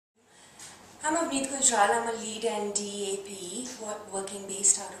I'm Avneet Gujral. I'm a lead ND AP working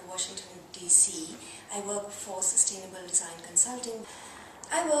based out of Washington, D.C. I work for Sustainable Design Consulting.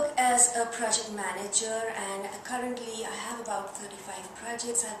 I work as a project manager, and currently I have about 35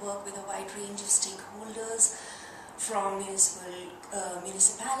 projects. I work with a wide range of stakeholders, from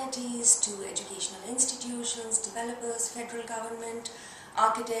municipalities to educational institutions, developers, federal government,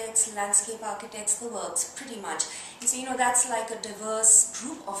 architects, landscape architects, the works, pretty much. So, that's like a diverse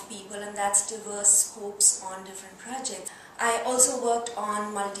group of people, and that's diverse scopes on different projects. I also worked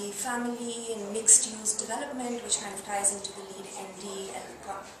on multi-family and mixed-use development, which kind of ties into the lead ND and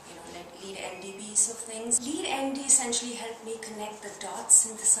lead ND piece of things. Lead ND essentially helped me connect the dots,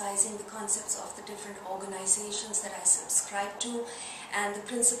 synthesizing the concepts of the different organizations that I subscribe to and the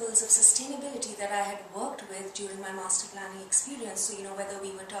principles of sustainability that I had worked with during my master planning experience. So, whether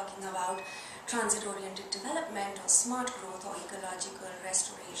we were talking about transit-oriented development or smart growth or ecological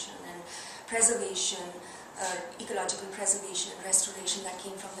restoration and preservation, ecological preservation and restoration that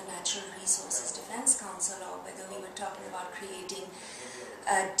came from the Natural Resources Defense Council, or whether we were talking about creating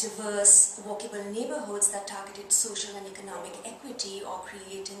diverse walkable neighborhoods that targeted social and economic equity, or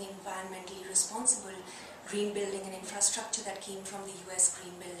creating environmentally responsible green building and infrastructure that came from the US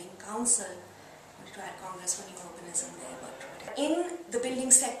Green Building Council. I tried Congress for New Organism there, but in the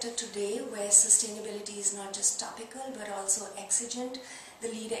building sector today, where sustainability is not just topical but also exigent, the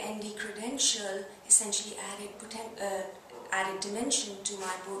lead ND credential essentially added dimension to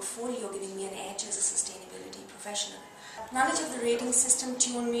my portfolio, giving me an edge as a sustainability professional. Knowledge of the rating system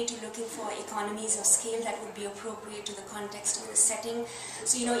tuned me to looking for economies of scale that would be appropriate to the context of the setting.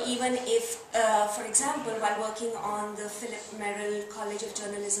 So, even if, for example, while working on the Philip Merrill College of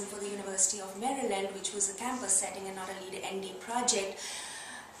Journalism for the University of Maryland, which was a campus setting and not a lead ND project,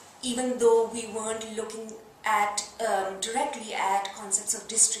 even though we weren't looking at directly at concepts of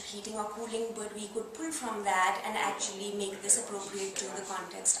district heating or cooling, but we could pull from that and actually make this appropriate to the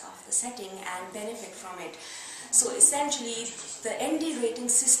context of the setting and benefit from it. So essentially, the ND rating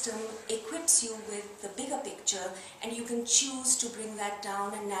system equips you with the bigger picture, and you can choose to bring that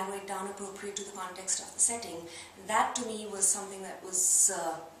down and narrow it down appropriate to the context of the setting. That to me was something that was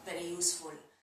very useful.